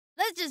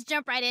let's just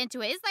jump right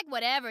into it. It's like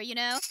whatever, you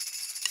know?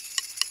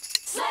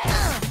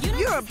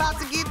 You're about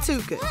to get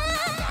Tuca.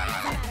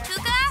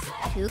 Tuca?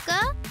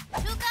 Tuca?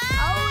 Tuca!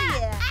 Oh,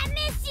 yeah. I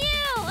miss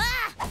you!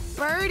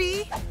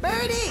 Bertie!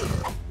 Bertie!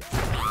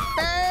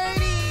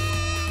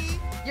 Bertie!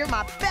 You're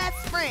my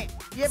best friend.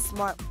 You're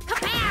smart.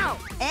 Kapow!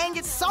 And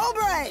you're so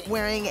bright.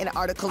 Wearing an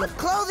article of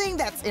clothing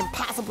that's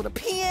impossible to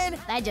pin.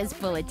 I just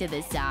pull it to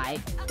the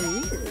side.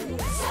 Ooh.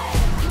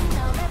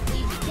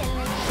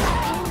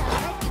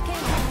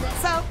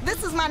 So,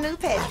 this is my new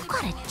pet. You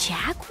got a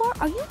jaguar?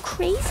 Are you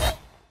crazy?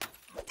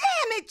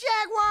 Damn it,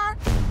 Jaguar!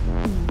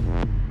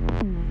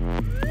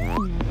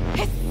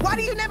 Why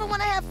do you never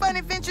want to have fun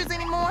adventures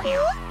anymore?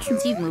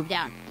 Since you've moved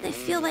out, I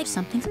feel like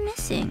something's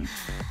missing.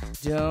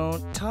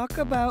 Don't talk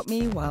about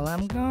me while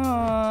I'm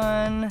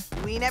gone.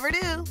 We never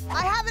do.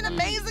 I have an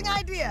amazing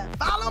idea.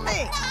 Follow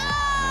me.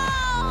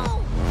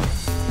 No!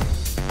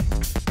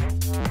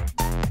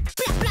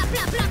 Blah, blah,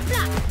 blah, blah,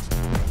 blah.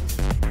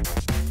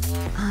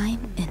 I'm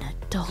an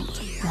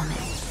adult woman.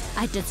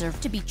 I deserve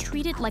to be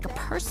treated like a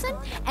person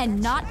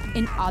and not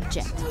an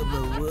object.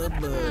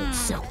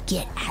 So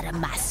get out of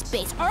my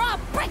space or I'll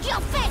break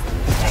your face!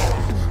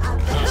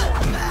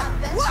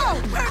 Whoa,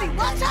 Bertie,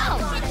 watch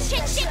out!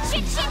 Shit, shit,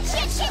 shit, shit,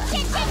 shit, shit, shit,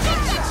 shit, shit,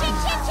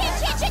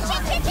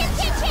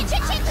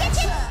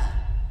 shit.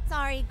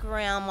 Sorry,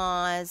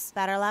 grandmas.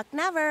 Better luck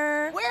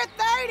never. We're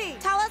 30.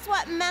 Tell us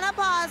what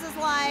menopause is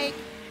like.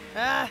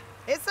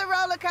 It's a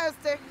roller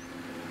coaster.